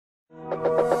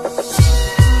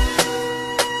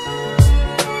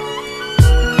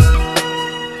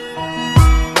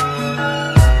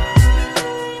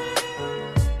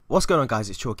What's going on, guys?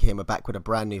 It's Chalky here. We're back with a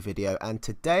brand new video, and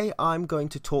today I'm going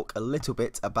to talk a little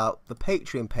bit about the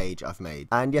Patreon page I've made.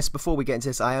 And yes, before we get into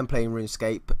this, I am playing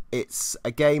RuneScape. It's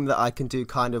a game that I can do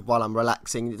kind of while I'm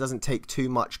relaxing. It doesn't take too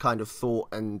much kind of thought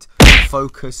and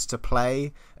focus to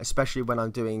play, especially when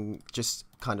I'm doing just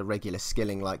kind of regular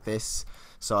skilling like this.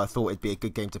 So I thought it'd be a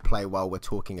good game to play while we're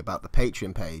talking about the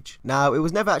Patreon page. Now, it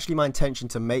was never actually my intention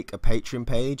to make a Patreon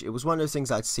page. It was one of those things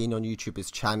I'd seen on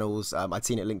YouTubers' channels. I'd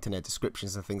seen it linked in their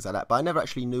descriptions and things like that, but I never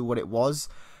actually knew what it was.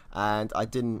 And I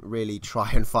didn't really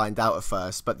try and find out at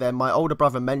first, but then my older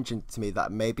brother mentioned to me that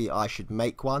maybe I should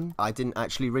make one. I didn't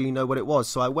actually really know what it was,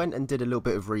 so I went and did a little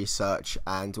bit of research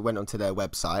and went onto their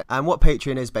website. And what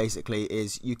Patreon is basically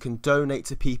is you can donate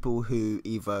to people who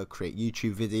either create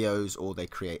YouTube videos or they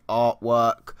create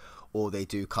artwork or they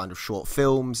do kind of short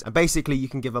films, and basically you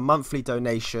can give a monthly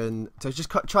donation to just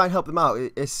try and help them out.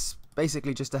 It's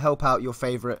basically just to help out your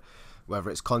favorite, whether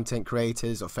it's content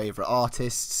creators or favorite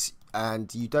artists,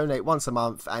 and you donate once a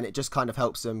month and it just kind of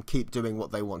helps them keep doing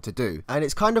what they want to do. And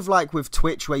it's kind of like with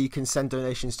Twitch, where you can send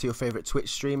donations to your favorite Twitch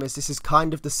streamers. This is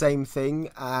kind of the same thing,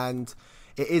 and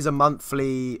it is a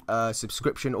monthly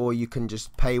subscription, or you can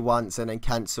just pay once and then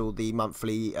cancel the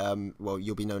monthly. Well,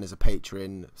 you'll be known as a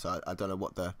patron, so I don't know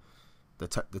what the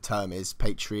term is.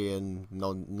 Patreon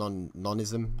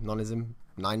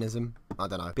nonism, I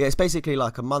don't know. But yeah, it's basically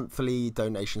like a monthly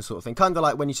donation sort of thing, kind of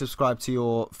like when you subscribe to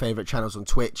your favorite channels on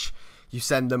Twitch. You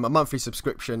send them a monthly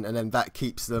subscription, and then that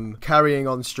keeps them carrying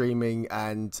on streaming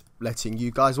and letting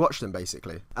you guys watch them,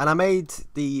 basically. And I made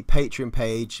the Patreon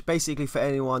page basically for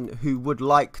anyone who would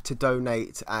like to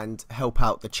donate and help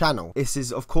out the channel. This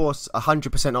is, of course,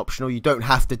 100% optional. You don't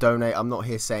have to donate. I'm not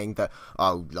here saying that,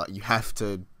 oh, like, you have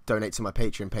to donate to my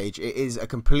Patreon page. It is a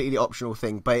completely optional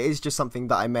thing, but it is just something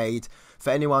that I made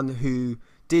for anyone who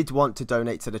did want to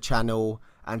donate to the channel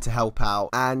and to help out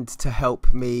and to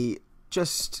help me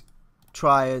just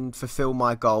try and fulfill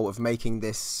my goal of making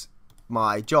this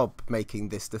my job, making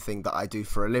this the thing that I do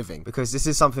for a living, because this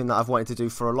is something that I've wanted to do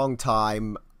for a long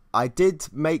time. I did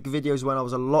make videos when I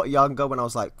was a lot younger, when I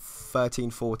was like 13,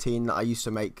 14. I used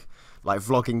to make like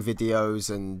vlogging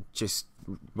videos, and just,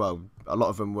 well, a lot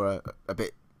of them were a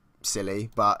bit silly,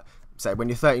 but say when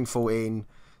you're 13, 14,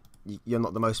 you're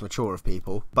not the most mature of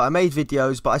people. But I made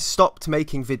videos, but I stopped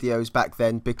making videos back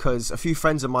then because a few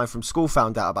friends of mine from school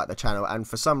found out about the channel, and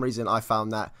for some reason I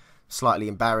found that slightly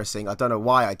embarrassing. I don't know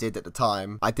why I did at the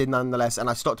time. I did nonetheless,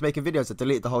 and I stopped making videos. I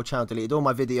deleted the whole channel, deleted all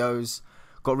my videos,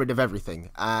 got rid of everything.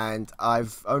 And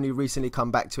I've only recently come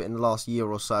back to it in the last year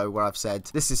or so, where I've said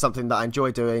this is something that I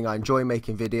enjoy doing. I enjoy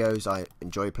making videos, I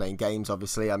enjoy playing games,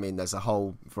 obviously. I mean, there's a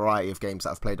whole variety of games that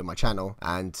I've played on my channel,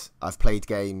 and I've played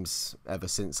games ever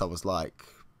since I was like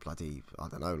bloody, I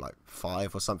don't know, like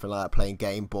 5 or something like that, playing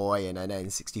Game Boy and then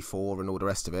N64 and all the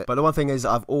rest of it. But the one thing is,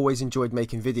 I've always enjoyed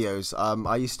making videos.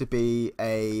 I used to be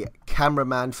a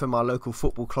cameraman for my local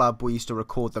football club. We used to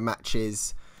record the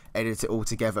matches, edit it all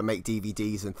together, make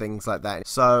DVDs and things like that.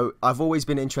 So I've always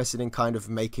been interested in kind of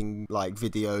making like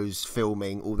videos,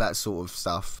 filming, all that sort of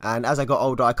stuff. And as I got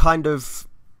older, I kind of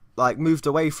like moved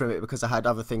away from it because I had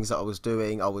other things that I was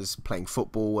doing. I was playing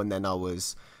football, and then I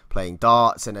was playing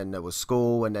darts, and then there was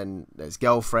school, and then there's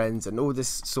girlfriends and all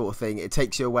this sort of thing. It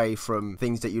takes you away from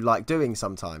things that you like doing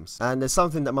sometimes. And there's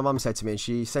something that my mum said to me, and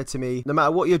she said to me, no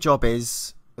matter what your job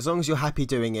is, as long as you're happy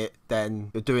doing it,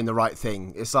 then you're doing the right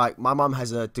thing. It's like, my mum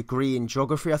has a degree in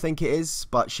geography, I think it is,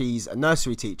 but she's a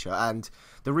nursery teacher. And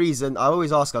the reason, I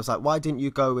always ask her, I was like, why didn't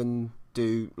you go and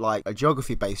do like a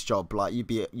geography based job? Like, you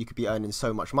could be earning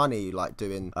so much money like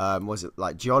doing was it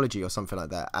like geology or something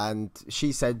like that? And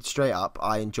she said straight up,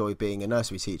 I enjoy being a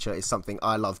nursery teacher. It's something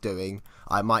I love doing.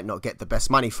 I might not get the best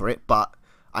money for it, but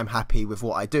I'm happy with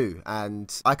what I do,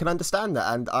 and I can understand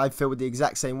that. And I feel the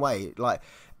exact same way. Like,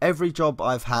 every job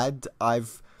I've had,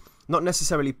 I've not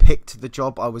necessarily picked the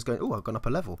job I was going, oh, I've gone up a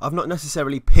level. I've not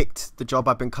necessarily picked the job.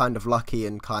 I've been kind of lucky,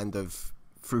 and kind of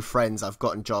through friends I've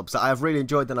gotten jobs that I've really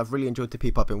enjoyed, and I've really enjoyed the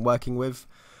people I've been working with.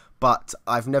 But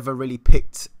I've never really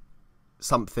picked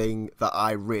something that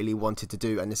I really wanted to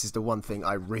do, and this is the one thing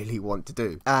I really want to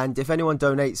do. And if anyone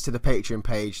donates to the Patreon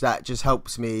page, that just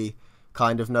helps me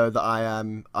kind of know that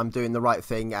I'm doing the right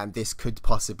thing, and this could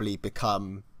possibly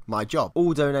become my job.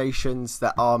 All donations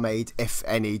that are made, if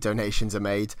any donations are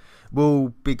made, will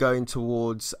be going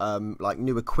towards like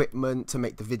new equipment to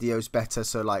make the videos better,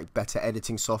 so like better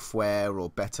editing software or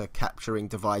better capturing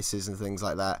devices and things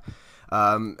like that.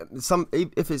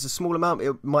 If it's a small amount,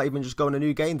 it might even just go on a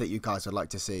new game that you guys would like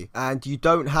to see. And you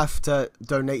don't have to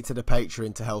donate to the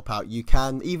Patreon to help out. You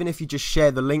can, even if you just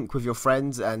share the link with your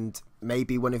friends, and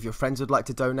maybe one of your friends would like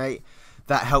to donate,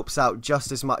 that helps out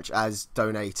just as much as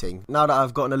donating. Now that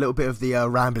I've gotten a little bit of the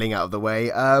rambling out of the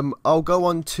way, I'll go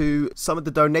on to some of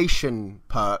the donation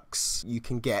perks you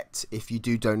can get if you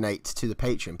do donate to the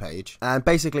Patreon page. And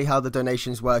basically how the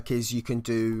donations work is you can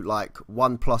do like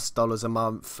 $1+ a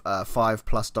month, $5+,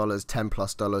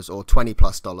 $10+ or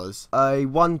 $20+. A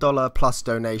 $1 plus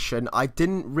donation, I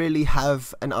didn't really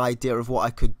have an idea of what I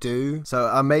could do, so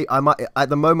I might at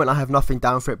the moment I have nothing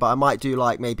down for it, but I might do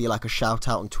like maybe like a shout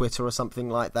out on Twitter or something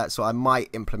like that, so I might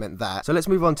implement that. So let's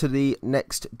move on to the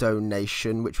next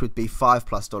donation, which would be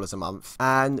 $5+ a month.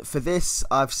 And for this,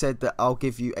 I've said that I'll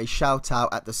give you a shout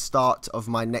out at the start of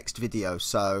my next video.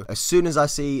 So as soon as I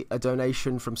see a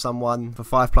donation from someone for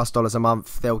 $5+ a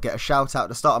month, they'll get a shout out at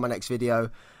the start of my next video,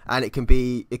 and it can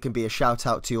be a shout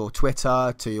out to your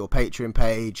Twitter, to your Patreon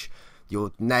page,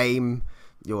 your name,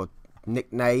 your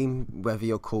nickname, whether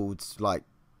you're called like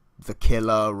The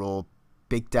Killer or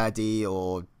Big Daddy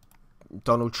or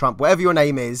Donald Trump, whatever your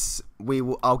name is,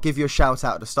 I'll give you a shout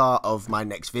out at the start of my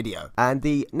next video. And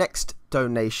the next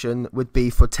donation would be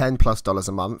for $10+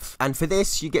 a month, and for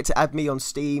this you get to add me on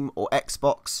Steam or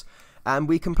Xbox, and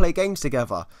we can play games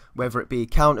together, whether it be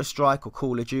Counter-Strike or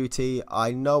Call of Duty.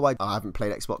 I know I haven't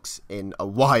played Xbox in a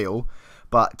while,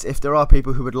 but if there are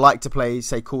people who would like to play,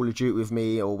 say, Call of Duty with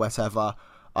me or whatever,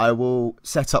 I will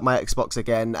set up my Xbox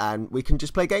again and we can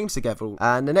just play games together.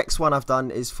 And the next one I've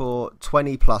done is for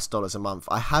 $20+ a month.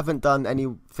 I haven't done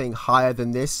anything higher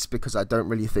than this because I don't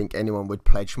really think anyone would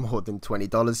pledge more than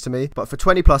 $20 to me. But for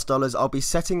 $20+, I'll be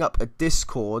setting up a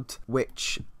Discord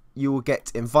which you will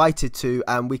get invited to,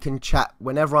 and we can chat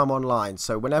whenever I'm online.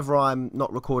 So whenever I'm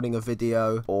not recording a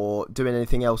video or doing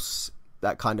anything else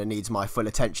that kind of needs my full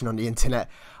attention on the internet,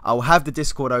 I'll have the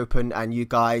Discord open and you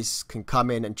guys can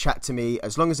come in and chat to me.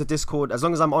 As long as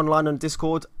I'm online on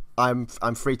Discord, I'm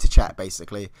free to chat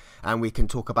basically, and we can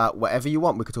talk about whatever you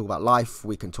want. We can talk about life,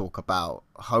 we can talk about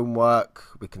homework,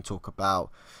 we can talk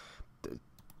about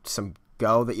some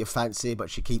girl that you fancy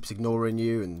but she keeps ignoring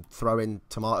you and throwing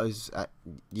tomatoes at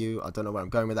you. I don't know where I'm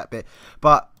going with that bit,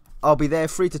 but I'll be there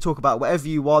free to talk about whatever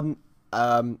you want.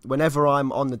 Whenever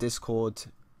I'm on the Discord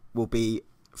will be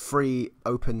free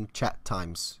open chat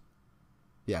times.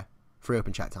 Yeah, free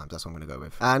open chat times, that's what I'm going to go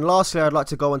with. And lastly, I'd like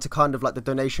to go on to kind of like the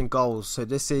donation goals. So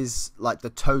this is like the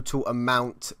total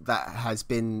amount that has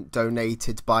been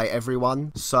donated by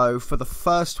everyone. So for the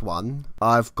first one,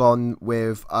 I've gone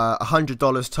with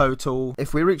 $100 total.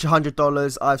 If we reach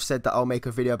 $100, I've said that I'll make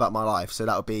a video about my life. So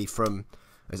that'll be from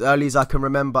as early as I can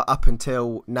remember up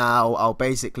until now. I'll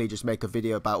basically just make a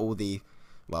video about all the,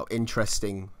 well,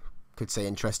 interesting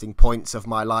points of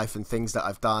my life and things that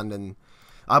I've done, and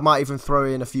I might even throw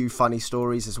in a few funny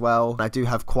stories as well. I do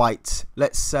have quite,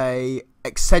 let's say,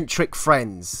 eccentric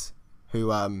friends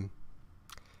who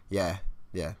yeah,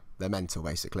 they're mental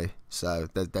basically. So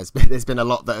there's been a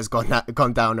lot that has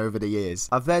gone down over the years.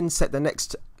 I've then set the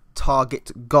next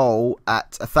target goal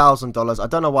at $1,000. I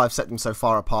don't know why I've set them so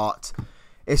far apart.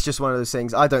 It's just one of those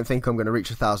things. I don't think I'm going to reach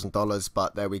 $1,000,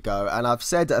 but there we go. And I've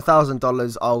said at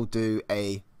 $1,000 I'll do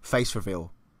a face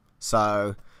reveal.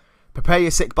 So prepare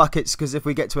your sick buckets, because if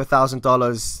we get to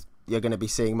 $1,000, you're going to be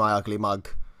seeing my ugly mug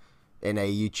in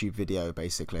a YouTube video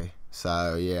basically.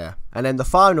 So yeah. And then the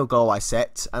final goal I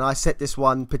set, and I set this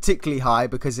one particularly high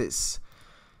because it's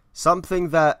something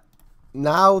that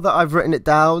now that I've written it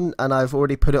down and I've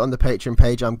already put it on the Patreon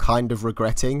page, I'm kind of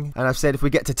regretting. And I've said if we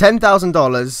get to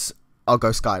 $10,000, I'll go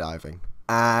skydiving.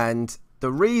 And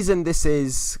the reason this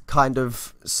is kind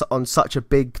of on such a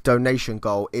big donation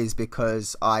goal is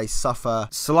because I suffer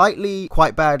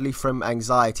quite badly from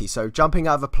anxiety. So jumping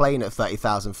out of a plane at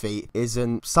 30,000 feet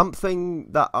isn't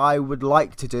something that I would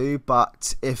like to do,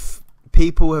 but if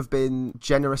people have been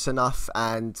generous enough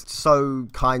and so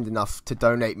kind enough to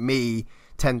donate me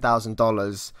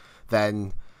 $10,000,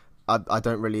 then I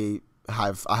don't really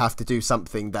have, I have to do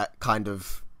something that kind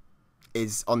of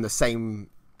is on the same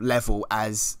level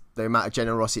as the amount of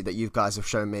generosity that you guys have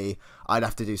shown me. I'd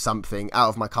have to do something out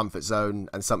of my comfort zone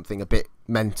and something a bit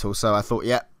mental. So I thought,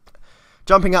 yeah,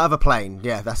 jumping out of a plane,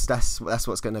 yeah, that's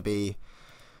what's going to be.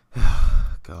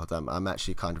 God, I'm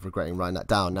actually kind of regretting writing that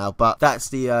down now, but that's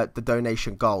the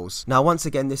donation goals. Now, once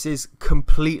again, this is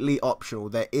completely optional.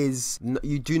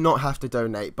 You do not have to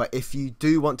donate, but if you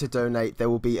do want to donate, there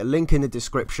will be a link in the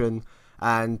description,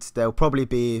 and there'll probably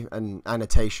be an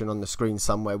annotation on the screen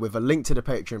somewhere with a link to the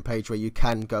Patreon page where you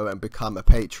can go and become a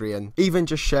Patreon. Even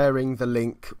just sharing the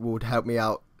link would help me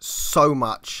out so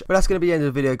much. But that's going to be the end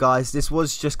of the video, guys. This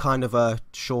was just kind of a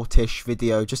shortish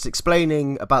video just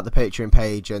explaining about the Patreon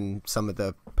page and some of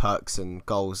the perks and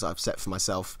goals that I've set for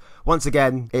myself. Once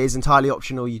again, it is entirely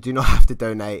optional. You do not have to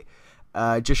donate.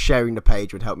 just sharing the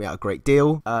page would help me out a great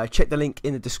deal. Check the link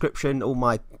in the description. All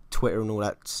my Twitter and all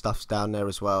that stuff's down there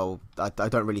as well. I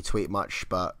don't really tweet much,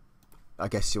 but I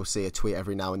guess you'll see a tweet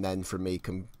every now and then from me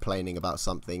complaining about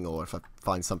something, or if I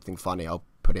find something funny, I'll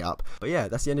put it up. But yeah,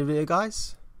 that's the end of the video,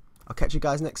 guys. I'll catch you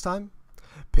guys next time.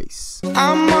 Peace.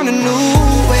 I'm on a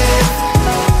new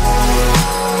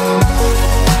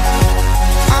wave.